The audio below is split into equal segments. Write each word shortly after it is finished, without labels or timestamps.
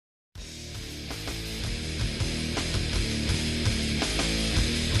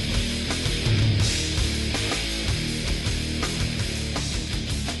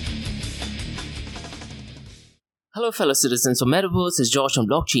Hello fellow citizens of Metaverse, it's Josh from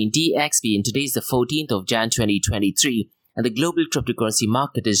Blockchain DXB and today is the 14th of Jan 2023 and the global cryptocurrency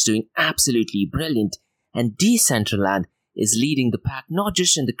market is doing absolutely brilliant and Decentraland is leading the pack not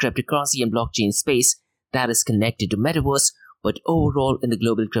just in the cryptocurrency and blockchain space that is connected to Metaverse but overall in the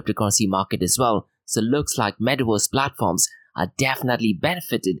global cryptocurrency market as well. So it looks like Metaverse platforms are definitely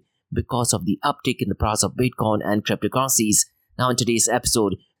benefited because of the uptick in the price of Bitcoin and cryptocurrencies. Now in today's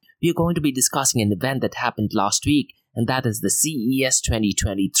episode, we are going to be discussing an event that happened last week, and that is the CES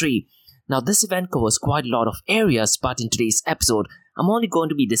 2023. Now, this event covers quite a lot of areas, but in today's episode, I'm only going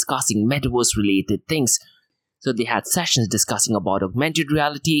to be discussing Metaverse-related things. So they had sessions discussing about augmented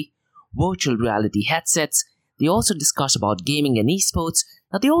reality, virtual reality headsets. They also discussed about gaming and esports.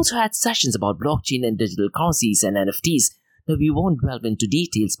 Now, they also had sessions about blockchain and digital currencies and NFTs. Now, we won't delve into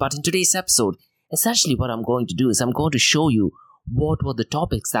details, but in today's episode, essentially what I'm going to do is I'm going to show you what were the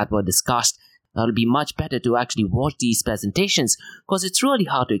topics that were discussed. Now, it'll be much better to actually watch these presentations because it's really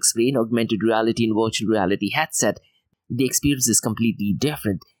hard to explain augmented reality and virtual reality headset. The experience is completely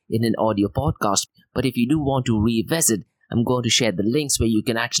different in an audio podcast. But if you do want to revisit, I'm going to share the links where you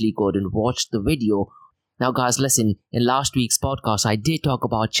can actually go and watch the video. Now guys, listen, in last week's podcast, I did talk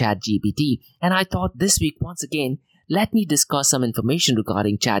about ChatGPT and I thought this week, once again, let me discuss some information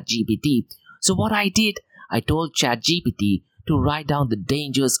regarding ChatGPT. So what I did, I told ChatGPT to write down the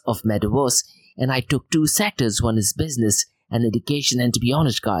dangers of Metaverse. And I took two sectors, one is business and education. And to be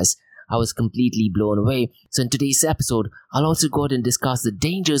honest guys, I was completely blown away. So in today's episode, I'll also go ahead and discuss the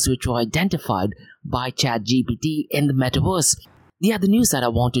dangers which were identified by ChatGPT in the Metaverse. The other news that I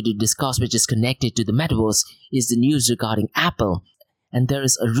wanted to discuss which is connected to the Metaverse is the news regarding Apple. And there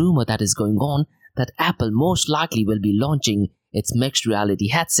is a rumor that is going on that Apple most likely will be launching its mixed reality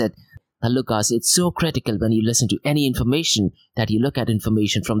headset. Now look guys, it's so critical when you listen to any information that you look at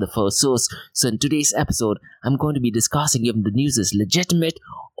information from the first source. So in today's episode, I'm going to be discussing if the news is legitimate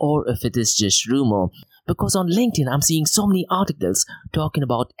or if it is just rumor. Because on LinkedIn, I'm seeing so many articles talking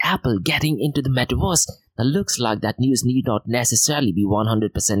about Apple getting into the Metaverse. Now looks like that news need not necessarily be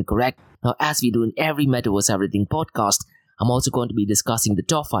 100% correct. Now as we do in every Metaverse Everything podcast, I'm also going to be discussing the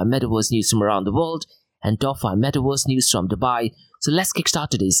top 5 Metaverse news from around the world and top 5 Metaverse news from Dubai. So let's kickstart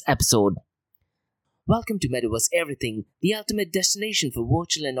today's episode. Welcome to Metaverse Everything, the ultimate destination for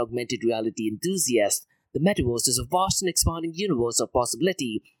virtual and augmented reality enthusiasts. The Metaverse is a vast and expanding universe of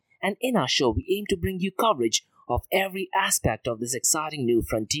possibility, and in our show we aim to bring you coverage of every aspect of this exciting new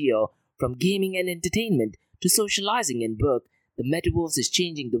frontier. From gaming and entertainment to socializing and work, the Metaverse is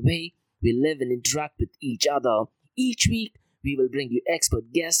changing the way we live and interact with each other. Each week, we will bring you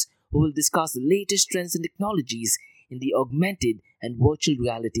expert guests who will discuss the latest trends and technologies in the augmented and virtual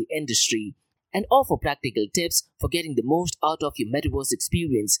reality industry and offer practical tips for getting the most out of your Metaverse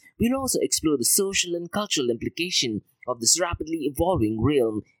experience. We'll also explore the social and cultural implication of this rapidly evolving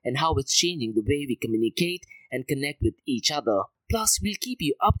realm and how it's changing the way we communicate and connect with each other. Plus, we'll keep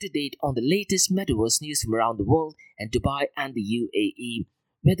you up to date on the latest Metaverse news from around the world and Dubai and the UAE.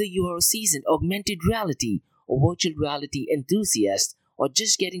 Whether you are a seasoned augmented reality or virtual reality enthusiast or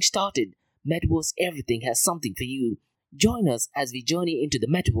just getting started, Metaverse Everything has something for you. Join us as we journey into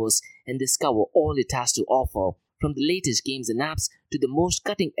the Metaverse and discover all it has to offer. From the latest games and apps to the most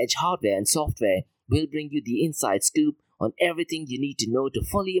cutting-edge hardware and software, we'll bring you the inside scoop on everything you need to know to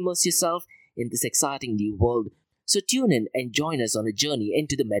fully immerse yourself in this exciting new world. So tune in and join us on a journey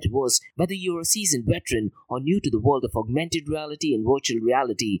into the Metaverse. Whether you're a seasoned veteran or new to the world of augmented reality and virtual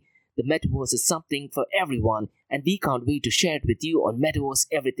reality, the Metaverse is something for everyone, and we can't wait to share it with you on Metaverse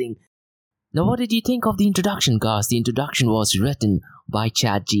Everything. Now what did you think of the introduction guys? The introduction was written by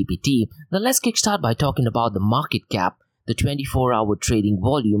ChatGPT. Now let's kickstart by talking about the market cap, the 24-hour trading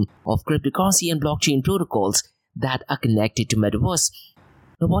volume of cryptocurrency and blockchain protocols that are connected to Metaverse.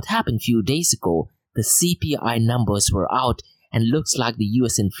 Now what happened a few days ago, the CPI numbers were out and looks like the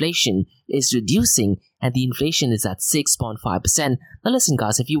US inflation is reducing and the inflation is at 6.5%. Now listen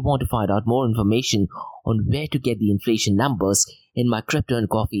guys, if you want to find out more information on where to get the inflation numbers, in my Crypto and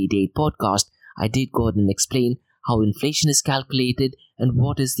Coffee Date podcast, I did go ahead and explain how inflation is calculated and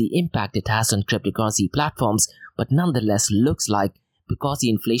what is the impact it has on cryptocurrency platforms. But nonetheless, looks like because the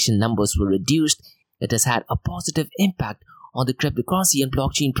inflation numbers were reduced, it has had a positive impact on the cryptocurrency and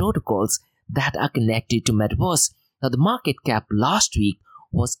blockchain protocols that are connected to Metaverse. Now, the market cap last week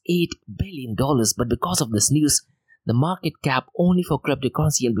was $8 billion, but because of this news, the market cap only for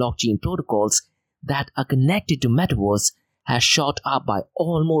cryptocurrency and blockchain protocols that are connected to Metaverse has shot up by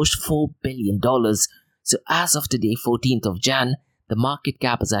almost $4 billion. So as of today, 14th of Jan, the market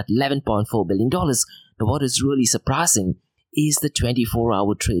cap is at $11.4 billion. Now what is really surprising is the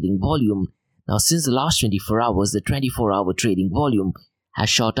 24-hour trading volume. Now, since the last 24 hours, the 24-hour trading volume has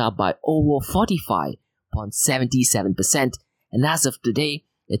shot up by over 45.77%, and as of today,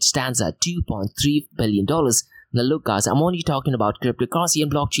 it stands at $2.3 billion. Now look guys, I'm only talking about cryptocurrency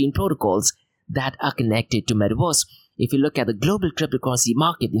and blockchain protocols that are connected to Metaverse. If you look at the global cryptocurrency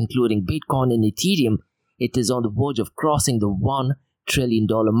market, including Bitcoin and Ethereum, it is on the verge of crossing the $1 trillion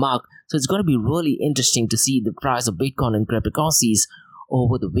mark. So it's going to be really interesting to see the price of Bitcoin and cryptocurrencies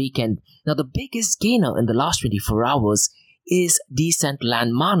over the weekend. Now the biggest gainer in the last 24 hours is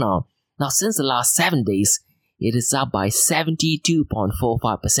Decentraland Mana. Now since the last 7 days, it is up by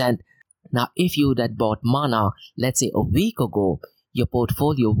 72.45%. Now if you had bought Mana, let's say a week ago, your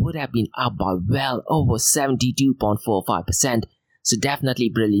portfolio would have been up by well over 72.45%. So definitely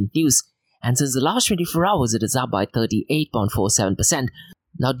brilliant news. And since the last 24 hours, it is up by 38.47%.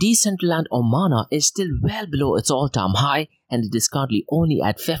 Now Decentraland or Mana is still well below its all-time high, and it is currently only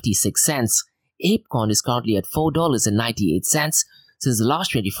at 56 cents. ApeCoin is currently at $4.98. Since the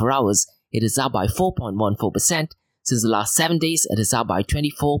last 24 hours, it is up by 4.14%. Since the last 7 days, it is up by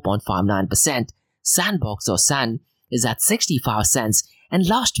 24.59%. Sandbox or Sand is at 65 cents. And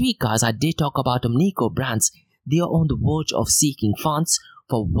last week, guys, I did talk about Omnico Brands. They are on the verge of seeking funds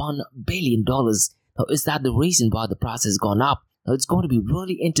for $1 billion. Now, is that the reason why the price has gone up? Now, it's going to be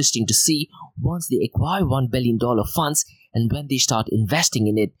really interesting to see once they acquire $1 billion funds and when they start investing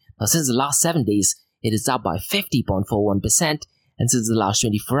in it. Now, since the last 7 days, it is up by 50.41%. And since the last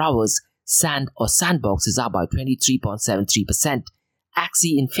 24 hours, Sand or Sandbox is up by 23.73%.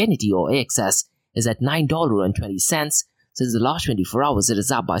 Axie Infinity or AXS is at $9.20. Since the last 24 hours, it is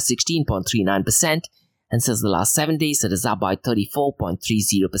up by 16.39%. And since the last 7 days, it is up by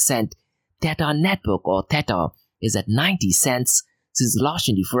 34.30%. Theta Network or Theta is at 90 cents. Since the last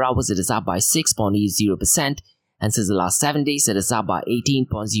 24 hours, it is up by 6.80%. And since the last 7 days, it is up by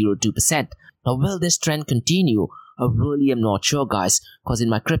 18.02%. Now, will this trend continue? I really am not sure, guys, because in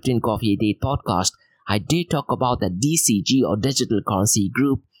my Crypto and Coffee a Day podcast, I did talk about that DCG or Digital Currency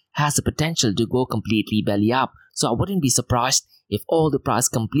Group has the potential to go completely belly up. So I wouldn't be surprised if all the price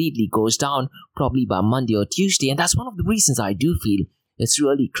completely goes down, probably by Monday or Tuesday. And that's one of the reasons I do feel it's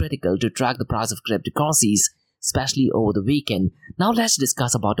really critical to track the price of cryptocurrencies, especially over the weekend. Now let's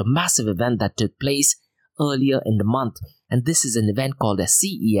discuss about a massive event that took place earlier in the month. And this is an event called as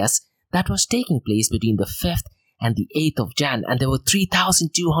CES that was taking place between the 5th and the 8th of Jan. And there were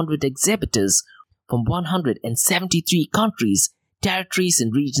 3,200 exhibitors from 173 countries, territories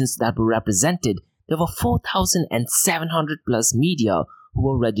and regions that were represented. There were 4,700 plus media who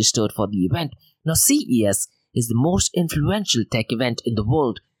were registered for the event. Now CES is the most influential tech event in the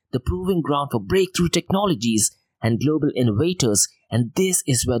world, the proving ground for breakthrough technologies and global innovators, and this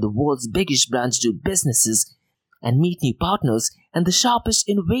is where the world's biggest brands do businesses and meet new partners, and the sharpest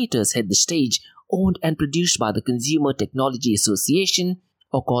innovators hit the stage, owned and produced by the Consumer Technology Association,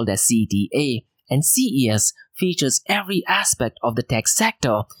 or called as CTA. And CES features every aspect of the tech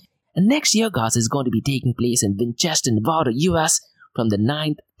sector. And next year, guys, is going to be taking place in Winchester, Nevada, US from the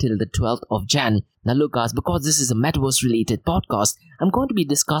 9th till the 12th of Jan. Now look, guys, because this is a Metaverse related podcast, I'm going to be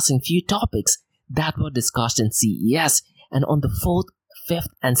discussing few topics that were discussed in CES. And on the 4th, 5th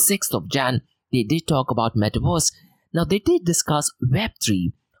and 6th of Jan, they did talk about Metaverse. Now they did discuss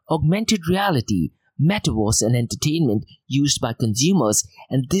Web3, augmented reality, Metaverse and entertainment used by consumers,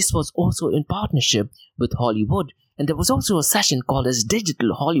 and this was also in partnership with Hollywood. And there was also a session called as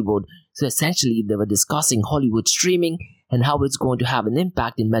Digital Hollywood. So essentially they were discussing Hollywood streaming and how it's going to have an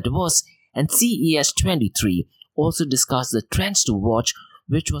impact in Metaverse. And CES 23 also discussed the trends to watch,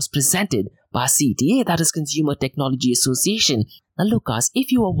 which was presented by CTA, that is Consumer Technology Association. Now look, guys,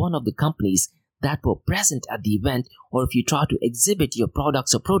 if you are one of the companies that were present at the event, or if you try to exhibit your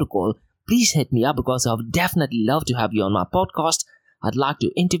products or protocol, please hit me up, because I would definitely love to have you on my podcast. I'd like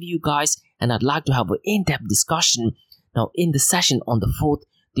to interview you guys, and I'd like to have an in-depth discussion. Now, in the session on the 4th,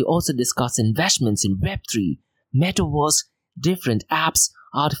 they also discuss investments in Web3, Metaverse, different apps,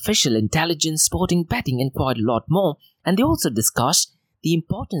 artificial intelligence, sporting betting, and quite a lot more. And they also discussed the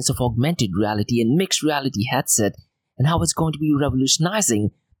importance of augmented reality and mixed reality headset, and how it's going to be revolutionizing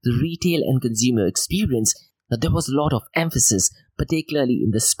the retail and consumer experience. Now, there was a lot of emphasis, particularly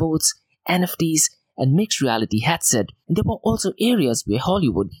in the sports, NFTs, and mixed reality headset. And there were also areas where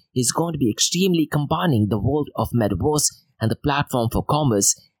Hollywood is going to be extremely combining the world of Metaverse and the platform for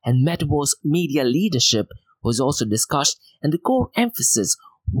commerce, and Metaverse media leadership was also discussed, and the core emphasis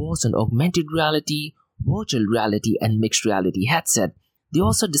was on augmented reality, virtual reality, and mixed reality headset. They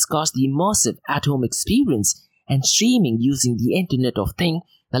also discussed the immersive at-home experience and streaming using the Internet of Things.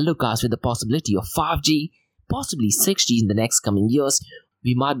 Now look, guys, with the possibility of 5G, possibly 6G in the next coming years,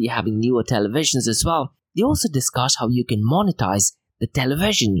 We might be having newer televisions as well. They also discussed how you can monetize the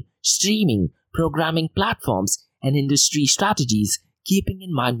television, streaming, programming platforms, and industry strategies, keeping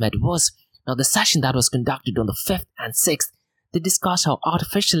in mind metaverse. Now, the session that was conducted on the 5th and 6th, they discussed how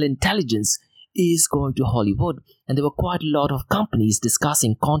artificial intelligence is going to Hollywood, and there were quite a lot of companies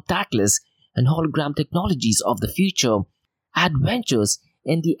discussing contactless and hologram technologies of the future. Adventures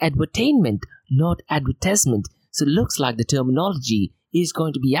in the edutainment, not advertisement, so it looks like the terminology is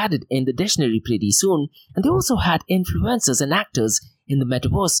going to be added in the dictionary pretty soon. And they also had influencers and actors in the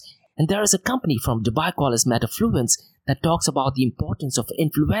metaverse. And there is a company from Dubai called as Metafluence that talks about the importance of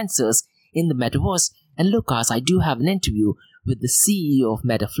influencers in the metaverse. And look guys, I do have an interview with the CEO of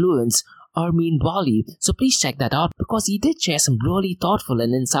Metafluence, Armin Wali, so please check that out because he did share some really thoughtful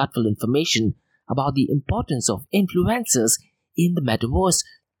and insightful information about the importance of influencers in the metaverse.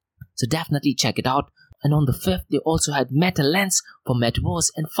 So definitely check it out. And on the 5th, they also had MetaLens for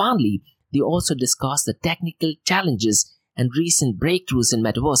metaverse. And finally, they also discussed the technical challenges and recent breakthroughs in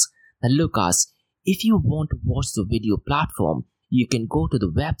metaverse. Now look guys, if you want to watch the video platform, you can go to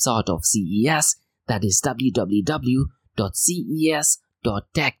the website of CES, that is www.ces.tech,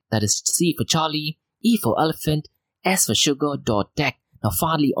 that is C for Charlie, E for Elephant, S for Sugar.tech. Now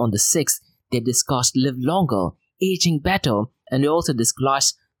finally on the 6th, they discussed Live Longer, Aging Better, and they also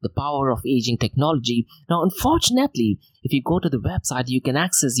discussed the power of aging technology. Now unfortunately, if you go to the website, you can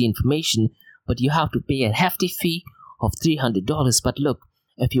access the information, but you have to pay a hefty fee of $300. But look,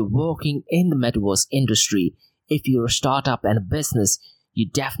 if you're working in the metaverse industry, if you're a startup and a business, you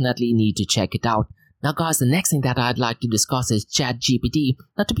definitely need to check it out. Now guys, the next thing that I'd like to discuss is ChatGPT.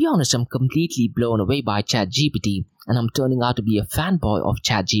 Now to be honest, I'm completely blown away by ChatGPT, and I'm turning out to be a fanboy of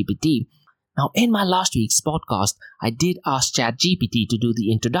ChatGPT. Now, in my last week's podcast, I did ask ChatGPT to do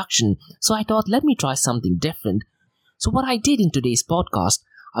the introduction, so I thought let me try something different. So what I did in today's podcast,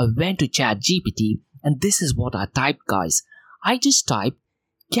 I went to ChatGPT, and this is what I typed, guys. I just typed,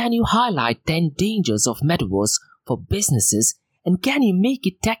 can you highlight 10 dangers of metaverse for businesses, and can you make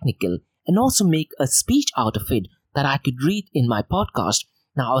it technical and also make a speech out of it that I could read in my podcast?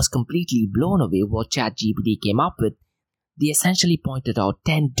 Now, I was completely blown away what ChatGPT came up with. They essentially pointed out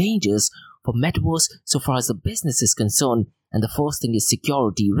 10 dangers for metaverse so far as the business is concerned, and the first thing is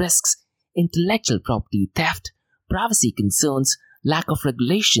security risks, intellectual property theft, privacy concerns, lack of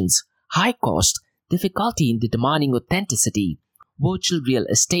regulations, high cost, difficulty in determining authenticity, virtual real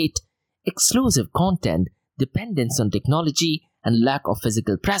estate, exclusive content, dependence on technology, and lack of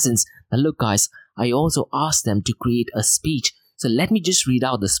physical presence. Now look guys, I also asked them to create a speech, so let me just read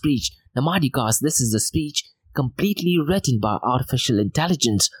out the speech. Now mind you guys, this is the speech completely written by artificial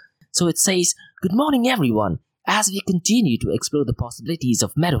intelligence. So it says, good morning everyone. As we continue to explore the possibilities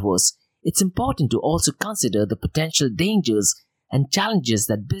of metaverse, it's important to also consider the potential dangers and challenges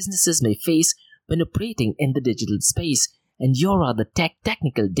that businesses may face when operating in the digital space. And here are the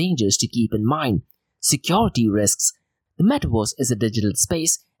technical dangers to keep in mind. Security risks. The metaverse is a digital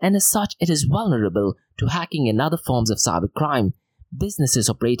space, and as such it is vulnerable to hacking and other forms of cybercrime. Businesses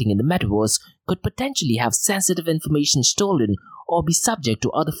operating in the metaverse could potentially have sensitive information stolen or be subject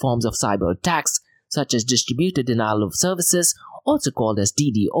to other forms of cyber attacks, such as distributed denial of services, also called as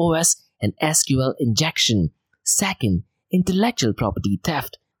DDoS, and SQL injection. Second, intellectual property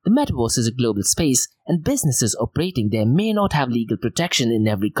theft. The metaverse is a global space, and businesses operating there may not have legal protection in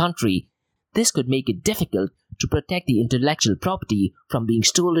every country. This could make it difficult to protect the intellectual property from being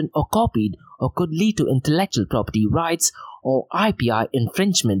stolen or copied, or could lead to intellectual property rights or IPR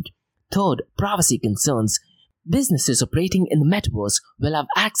infringement. Third, privacy concerns. Businesses operating in the metaverse will have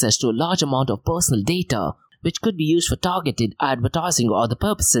access to a large amount of personal data, which could be used for targeted advertising or other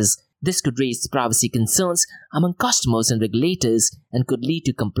purposes. This could raise privacy concerns among customers and regulators and could lead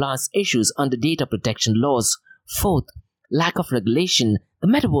to compliance issues under data protection laws. Fourth, lack of regulation. The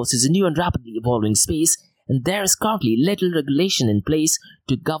metaverse is a new and rapidly evolving space, and there is currently little regulation in place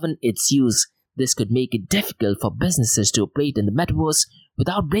to govern its use. This could make it difficult for businesses to operate in the metaverse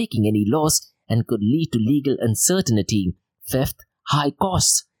without breaking any laws and could lead to legal uncertainty. Fifth, high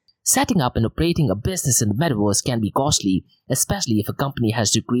costs. Setting up and operating a business in the metaverse can be costly, especially if a company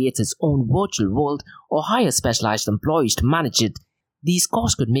has to create its own virtual world or hire specialized employees to manage it. These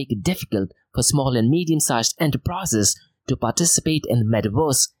costs could make it difficult for small and medium-sized enterprises to participate in the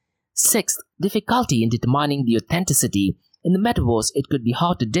metaverse. Sixth, difficulty in determining the authenticity. In the metaverse, it could be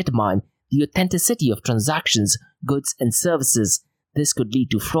hard to determine the authenticity of transactions, goods, and services. This could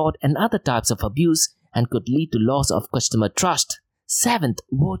lead to fraud and other types of abuse and could lead to loss of customer trust. Seventh,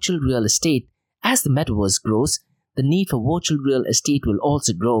 virtual real estate. As the metaverse grows, the need for virtual real estate will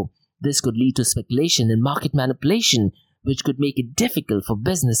also grow. This could lead to speculation and market manipulation, which could make it difficult for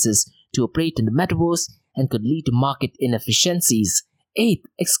businesses to operate in the metaverse and could lead to market inefficiencies. 8.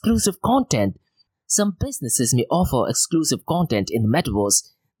 Exclusive content. Some businesses may offer exclusive content in the metaverse.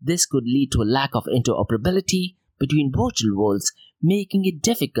 This could lead to a lack of interoperability between virtual worlds, making it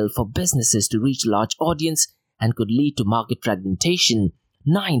difficult for businesses to reach a large audience and could lead to market fragmentation.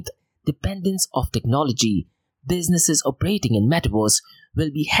 9th, dependence of technology. Businesses operating in metaverse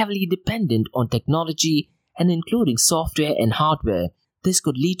will be heavily dependent on technology and including software and hardware. This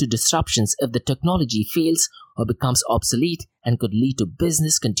could lead to disruptions if the technology fails or becomes obsolete and could lead to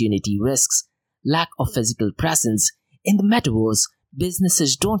business continuity risks. Lack of physical presence. In the metaverse,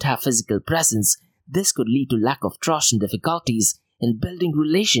 businesses don't have physical presence. This could lead to lack of trust and difficulties in building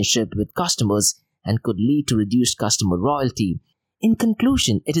relationship with customers and could lead to reduced customer loyalty. In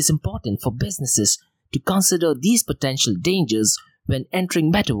conclusion, it is important for businesses to consider these potential dangers when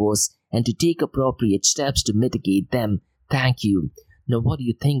entering metaverse and to take appropriate steps to mitigate them. Thank you. Now what do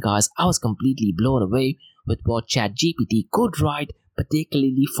you think, guys? I was completely blown away with what ChatGPT could write,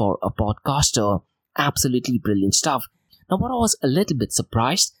 particularly for a podcaster. Absolutely brilliant stuff. Now what I was a little bit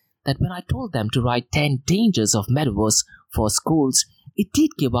surprised that when I told them to write 10 dangers of metaverse for schools, it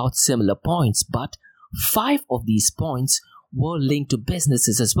did give out similar points, but 5 of these points were linked to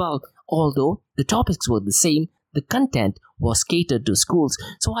businesses as well. Although the topics were the same, the content was catered to schools.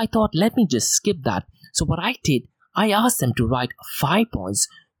 So I thought, let me just skip that. So what I did, I asked them to write 5 points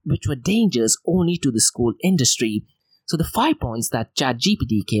which were dangers only to the school industry. So the 5 points that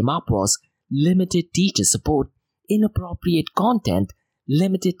ChatGPT came up was limited teacher support, inappropriate content,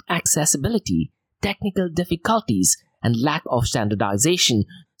 limited accessibility, technical difficulties, and lack of standardization.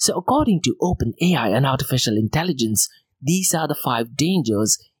 So according to OpenAI and artificial intelligence, these are the 5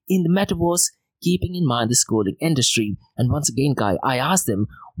 dangers in the metaverse, keeping in mind the schooling industry. And once again, guys, I asked them,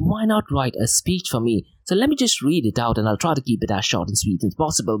 why not write a speech for me? So let me just read it out and I'll try to keep it as short and sweet as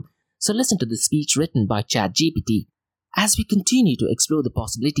possible. So listen to the speech written by ChatGPT. As we continue to explore the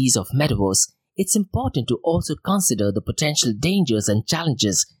possibilities of metaverse, it's important to also consider the potential dangers and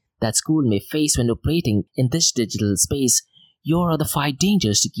challenges that school may face when operating in this digital space. Here are the 5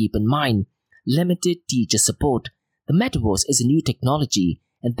 dangers to keep in mind. Limited teacher support. The metaverse is a new technology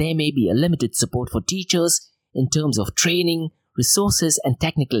and there may be a limited support for teachers in terms of training, resources, and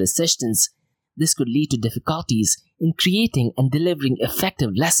technical assistance. This could lead to difficulties in creating and delivering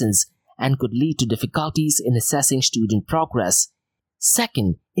effective lessons and could lead to difficulties in assessing student progress.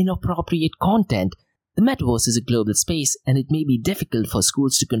 Second, inappropriate content. The metaverse is a global space and it may be difficult for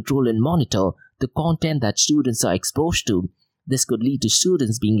schools to control and monitor the content that students are exposed to. This could lead to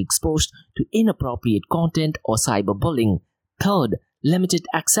students being exposed to inappropriate content or cyberbullying. Third, limited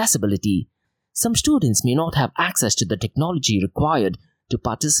accessibility. Some students may not have access to the technology required to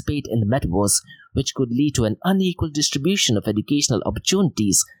participate in the metaverse, which could lead to an unequal distribution of educational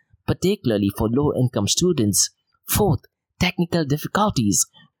opportunities, particularly for low-income students. Fourth, technical difficulties.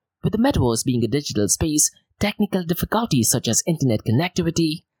 With the metaverse being a digital space, technical difficulties such as internet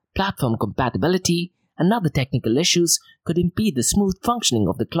connectivity, platform compatibility, and other technical issues could impede the smooth functioning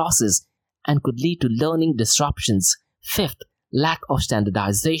of the classes and could lead to learning disruptions. Fifth, lack of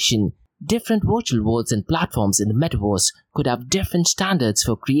standardization. Different virtual worlds and platforms in the metaverse could have different standards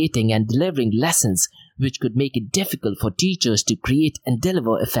for creating and delivering lessons, which could make it difficult for teachers to create and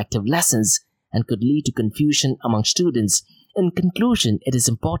deliver effective lessons and could lead to confusion among students. In conclusion, it is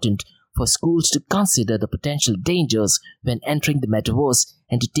important for schools to consider the potential dangers when entering the metaverse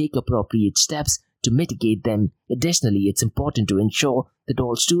and to take appropriate steps to mitigate them. Additionally, it's important to ensure that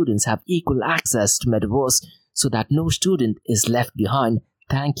all students have equal access to metaverse so that no student is left behind.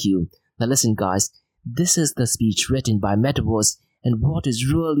 Thank you. Now listen, guys, this is the speech written by Metaverse, and what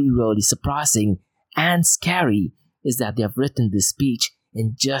is really surprising and scary is that they have written this speech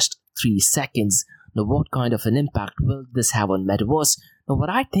in just 3 seconds. Now what kind of an impact will this have on Metaverse? Now what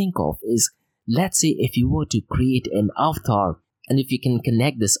I think of is, let's say if you were to create an avatar, and if you can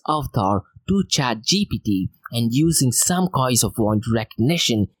connect this avatar to ChatGPT and using some kinds of voice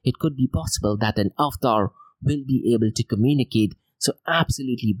recognition, it could be possible that an avatar will be able to communicate. So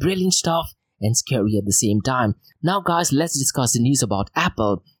absolutely brilliant stuff and scary at the same time. Now guys, let's discuss the news about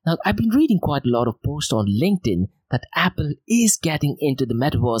Apple. Now I've been reading quite a lot of posts on LinkedIn that Apple is getting into the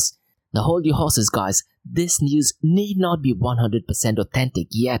metaverse. Now hold your horses, guys. This news need not be 100% authentic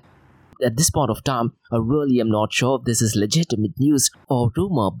yet. At this point of time, I really am not sure if this is legitimate news or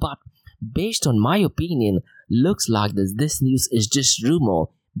rumor, but based on my opinion, looks like this news is just rumor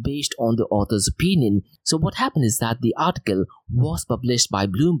based on the author's opinion. So what happened is that the article was published by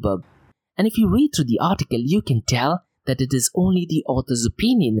Bloomberg, and if you read through the article, you can tell that it is only the author's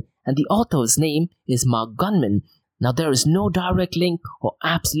opinion, and the author's name is Mark Gurman. Now, there is no direct link or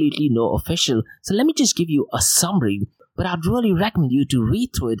absolutely no official, so let me just give you a summary, but I'd really recommend you to read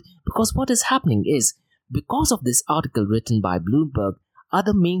through it because what is happening is, because of this article written by Bloomberg,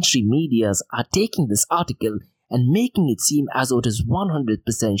 other mainstream medias are taking this article and making it seem as though it is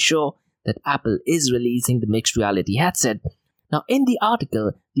 100% sure that Apple is releasing the mixed reality headset. Now, in the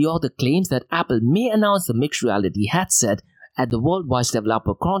article, the author claims that Apple may announce the mixed reality headset at the Worldwide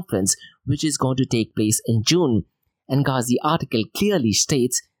Developer Conference, which is going to take place in June. And guys, the article clearly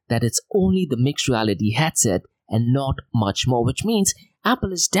states that it's only the mixed reality headset and not much more, which means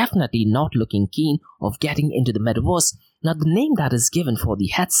Apple is definitely not looking keen of getting into the metaverse. Now, the name that is given for the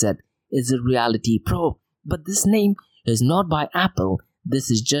headset is the Reality Pro, but this name is not by Apple.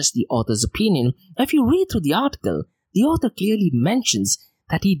 This is just the author's opinion. If you read through the article, the author clearly mentions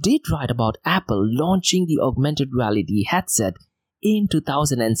that he did write about Apple launching the augmented reality headset in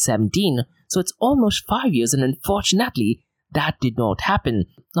 2017. So it's almost 5 years, and unfortunately, that did not happen.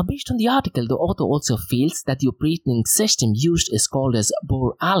 Now, based on the article, the author also feels that the operating system used is called as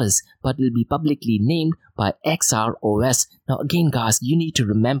Borealis, but will be publicly named by XROS. Now, again, guys, you need to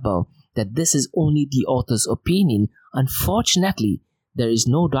remember that this is only the author's opinion. Unfortunately, there is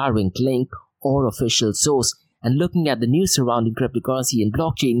no direct link or official source. And looking at the news surrounding cryptocurrency and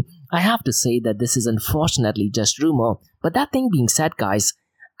blockchain, I have to say that this is unfortunately just rumor. But that thing being said, guys,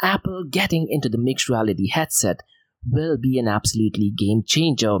 Apple getting into the mixed reality headset will be an absolutely game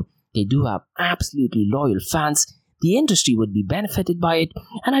changer. They do have absolutely loyal fans. The industry would be benefited by it.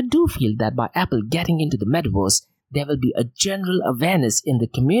 And I do feel that by Apple getting into the metaverse, there will be a general awareness in the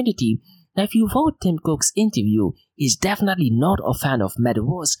community. Now, if you've heard Tim Cook's interview, he's definitely not a fan of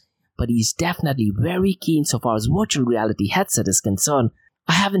metaverse, but he's definitely very keen so far as virtual reality headset is concerned.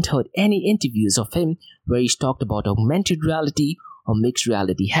 I haven't heard any interviews of him where he's talked about augmented reality or mixed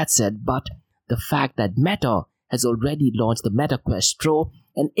reality headset, but the fact that Meta has already launched the Meta Quest Pro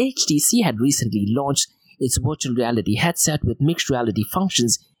and HTC had recently launched its virtual reality headset with mixed reality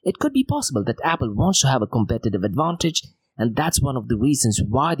functions, it could be possible that Apple wants to have a competitive advantage, and that's one of the reasons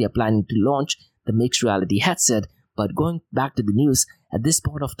why they are planning to launch the mixed reality headset. But going back to the news, at this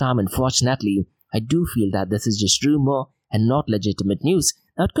point of time, unfortunately, I do feel that this is just rumor and not legitimate news.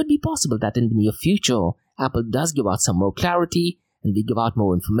 Now, it could be possible that in the near future, Apple does give out some more clarity and we give out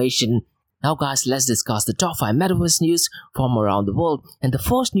more information. Now, guys, let's discuss the top 5 metaverse news from around the world. And the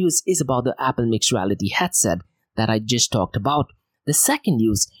first news is about the Apple mixed reality headset that I just talked about. The second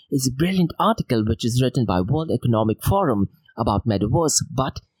news is a brilliant article which is written by World Economic Forum about metaverse,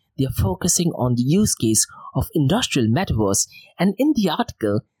 but they are focusing on the use case of industrial metaverse, and in the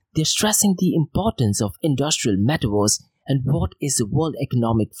article, they're stressing the importance of industrial metaverse and what is the World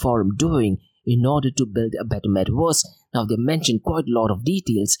Economic Forum doing in order to build a better metaverse. Now, they mentioned quite a lot of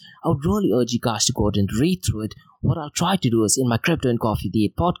details. I would really urge you guys to go ahead and read through it. What I'll try to do is in my Crypto and Coffee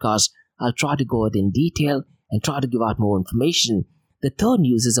Date podcast, I'll try to go ahead in detail and try to give out more information. The third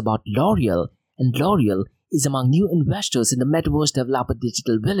news is about L'Oreal, and L'Oreal is among new investors in the Metaverse Developer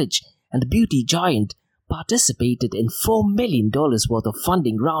Digital Village, and the beauty giant participated in $4 million worth of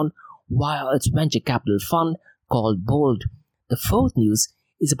funding round via its venture capital fund called Bold. The fourth news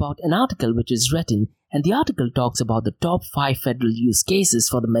is about an article which is written, and the article talks about the top 5 federal use cases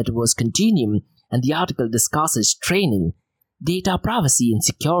for the Metaverse Continuum, and the article discusses training, data privacy and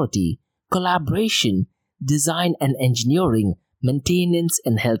security, collaboration, design and engineering, maintenance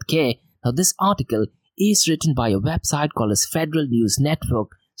and healthcare. Now, this article is written by a website called as Federal News Network.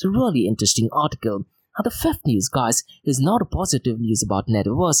 It's a really interesting article. Now, the fifth news, guys, is not a positive news about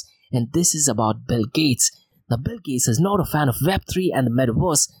Metaverse, and this is about Bill Gates. Now, Bill Gates is not a fan of Web3 and the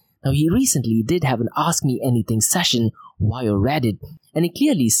Metaverse. Now, he recently did have an Ask Me Anything session via Reddit, and he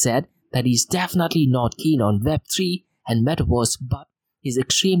clearly said that he's definitely not keen on Web3 and Metaverse, but he's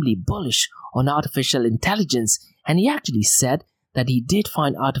extremely bullish on artificial intelligence, and he actually said that he did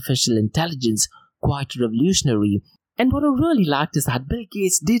find artificial intelligence quite revolutionary. And what I really liked is that Bill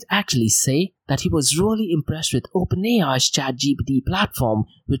Gates did actually say that he was really impressed with OpenAI's ChatGPT platform,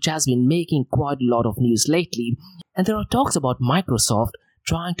 which has been making quite a lot of news lately. And there are talks about Microsoft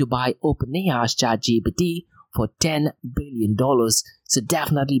trying to buy OpenAI's ChatGPT for $10 billion. So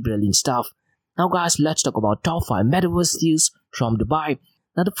definitely brilliant stuff. Now, guys, let's talk about top 5 metaverse news from Dubai.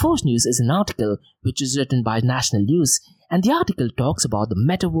 Now, the first news is an article which is written by National News, and the article talks about the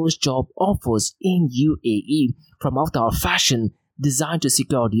metaverse job offers in UAE, from avatar fashion, design to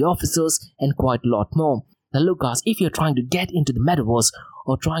security officers, and quite a lot more. Now, look, guys, if you're trying to get into the metaverse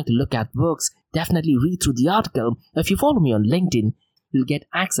or trying to look at works, definitely read through the article. If you follow me on LinkedIn, you'll get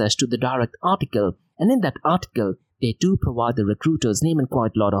access to the direct article, and in that article, they do provide the recruiter's name and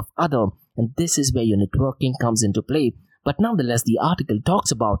quite a lot of other and this is where your networking comes into play. But nonetheless, the article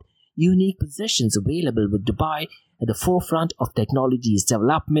talks about unique positions available with Dubai at the forefront of technology's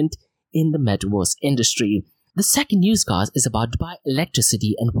development in the metaverse industry. The second newscast is about Dubai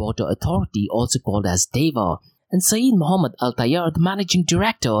Electricity and Water Authority, also called as DEWA, and Saeed Mohammed Al Tayyar, the managing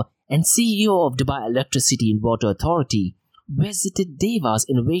director and CEO of Dubai Electricity and Water Authority, visited DEWA's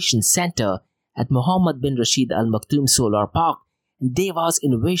Innovation Center at Mohammed bin Rashid Al Maktoum Solar Park. And DEWA's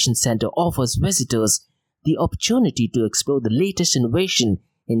Innovation Center offers visitors the opportunity to explore the latest innovation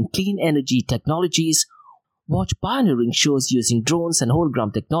in clean energy technologies, watch pioneering shows using drones and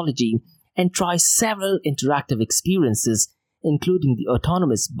hologram technology, and try several interactive experiences, including the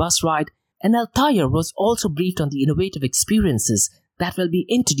autonomous bus ride. And Al Tayyar was also briefed on the innovative experiences that will be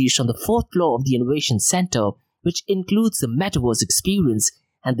introduced on the fourth floor of the Innovation Center, which includes the Metaverse experience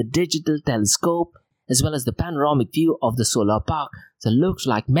and the digital telescope, as well as the panoramic view of the solar park. So it looks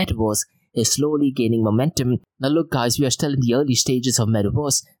like Metaverse is slowly gaining momentum. Now look guys, we are still in the early stages of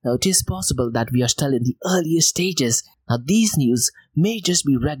Metaverse. Now it is possible that we are still in the earliest stages. Now these news may just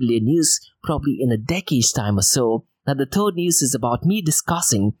be regular news, probably in a decade's time or so. Now the third news is about me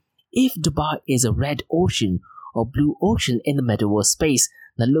discussing if Dubai is a red ocean or blue ocean in the Metaverse space.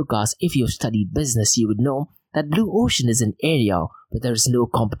 Now look guys, if you've studied business, you would know that blue ocean is an area where there is no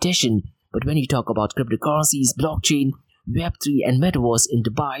competition. But when you talk about cryptocurrencies, blockchain, Web3 and Metaverse in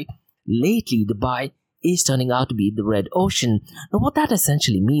Dubai, lately Dubai is turning out to be the red ocean. Now what that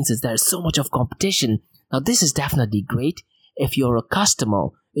essentially means is there is so much of competition. Now this is definitely great. If you're a customer,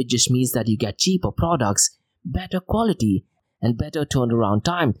 it just means that you get cheaper products, better quality, and better turnaround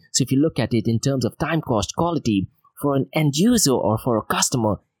time. So if you look at it in terms of time, cost, quality, for an end user or for a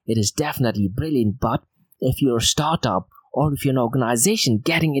customer, it is definitely brilliant. But if you're a startup or if you're an organization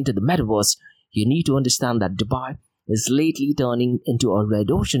getting into the metaverse, you need to understand that Dubai is lately turning into a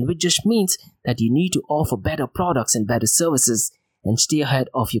red ocean, which just means that you need to offer better products and better services and stay ahead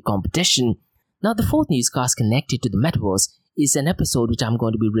of your competition. Now, the fourth newscast connected to the metaverse is an episode which I'm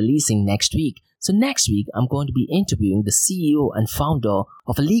going to be releasing next week. So next week, I'm going to be interviewing the CEO and founder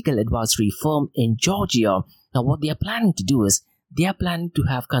of a legal advisory firm in Georgia. Now, what they are planning to do is they are planning to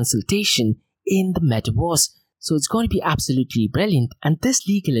have consultation in the metaverse. So it's going to be absolutely brilliant. And this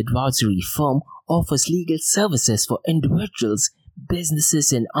legal advisory firm offers legal services for individuals,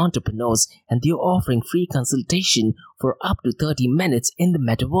 businesses and entrepreneurs, and they're offering free consultation for up to 30 minutes in the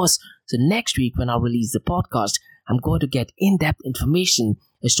metaverse. So next week when I release the podcast, I'm going to get in-depth information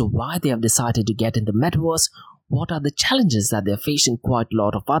as to why they have decided to get in the metaverse, what are the challenges that they're facing, quite a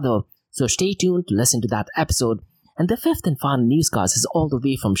lot of other. So stay tuned to listen to that episode. And the fifth and final newscast is all the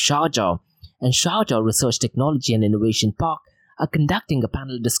way from Sharjah. And Sharjah Research Technology and Innovation Park are conducting a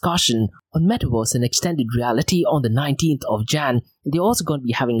panel discussion on metaverse and extended reality on the 19th of Jan. They're also going to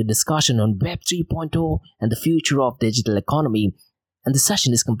be having a discussion on Web 3.0 and the future of digital economy. And the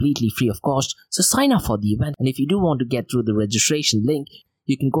session is completely free of cost, so sign up for the event. And if you do want to get through the registration link,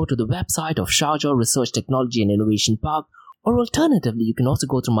 you can go to the website of Sharjah Research Technology and Innovation Park, or alternatively, you can also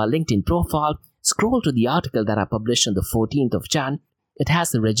go to my LinkedIn profile, scroll to the article that I published on the 14th of Jan. It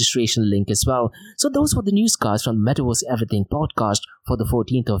has the registration link as well. So those were the newscasts from the Metaverse Everything podcast for the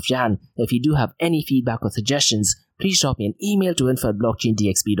 14th of Jan. If you do have any feedback or suggestions, please drop me an email to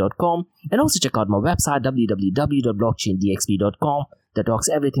info@blockchaindxp.com, and also check out my website www.blockchaindxp.com that talks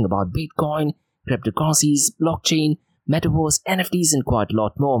everything about Bitcoin, cryptocurrencies, blockchain, Metaverse, NFTs, and quite a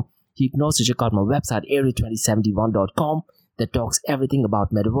lot more. You can also check out my website area2071.com that talks everything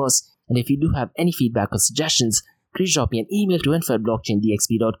about Metaverse. And if you do have any feedback or suggestions, please drop me an email to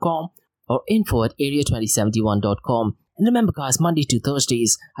info@blockchaindxp.com or info@area2071.com. And remember guys, Monday to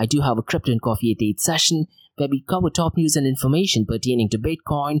Thursdays, I do have a Crypto and Coffee at 8 session where we cover top news and information pertaining to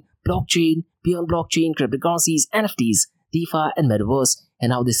Bitcoin, blockchain, beyond blockchain, cryptocurrencies, NFTs, DeFi, and Metaverse.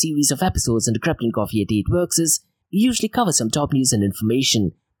 And how the series of episodes in the Crypto and Coffee at 8 works is, we usually cover some top news and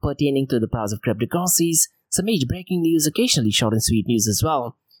information pertaining to the price of cryptocurrencies, some major breaking news, occasionally short and sweet news as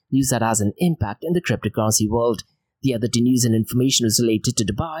well, news that has an impact in the cryptocurrency world. The other two news and information is related to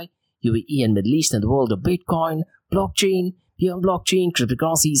Dubai, UAE and Middle East and the world of Bitcoin, blockchain, beyond blockchain,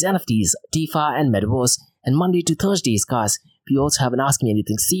 cryptocurrencies, NFTs, DeFi and Metaverse. And Monday to Thursdays, guys, we also have an Ask Me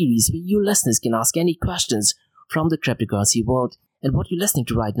Anything series where you listeners can ask any questions from the cryptocurrency world. And what you're listening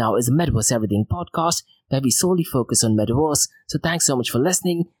to right now is a Metaverse Everything podcast where we solely focus on Metaverse. So thanks so much for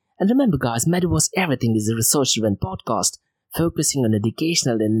listening. And remember guys, Metaverse Everything is a research-driven podcast focusing on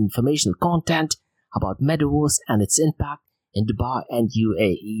educational and informational content about Metaverse and its impact in Dubai and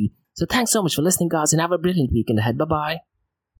UAE. So thanks so much for listening guys, and have a brilliant weekend ahead. Bye-bye.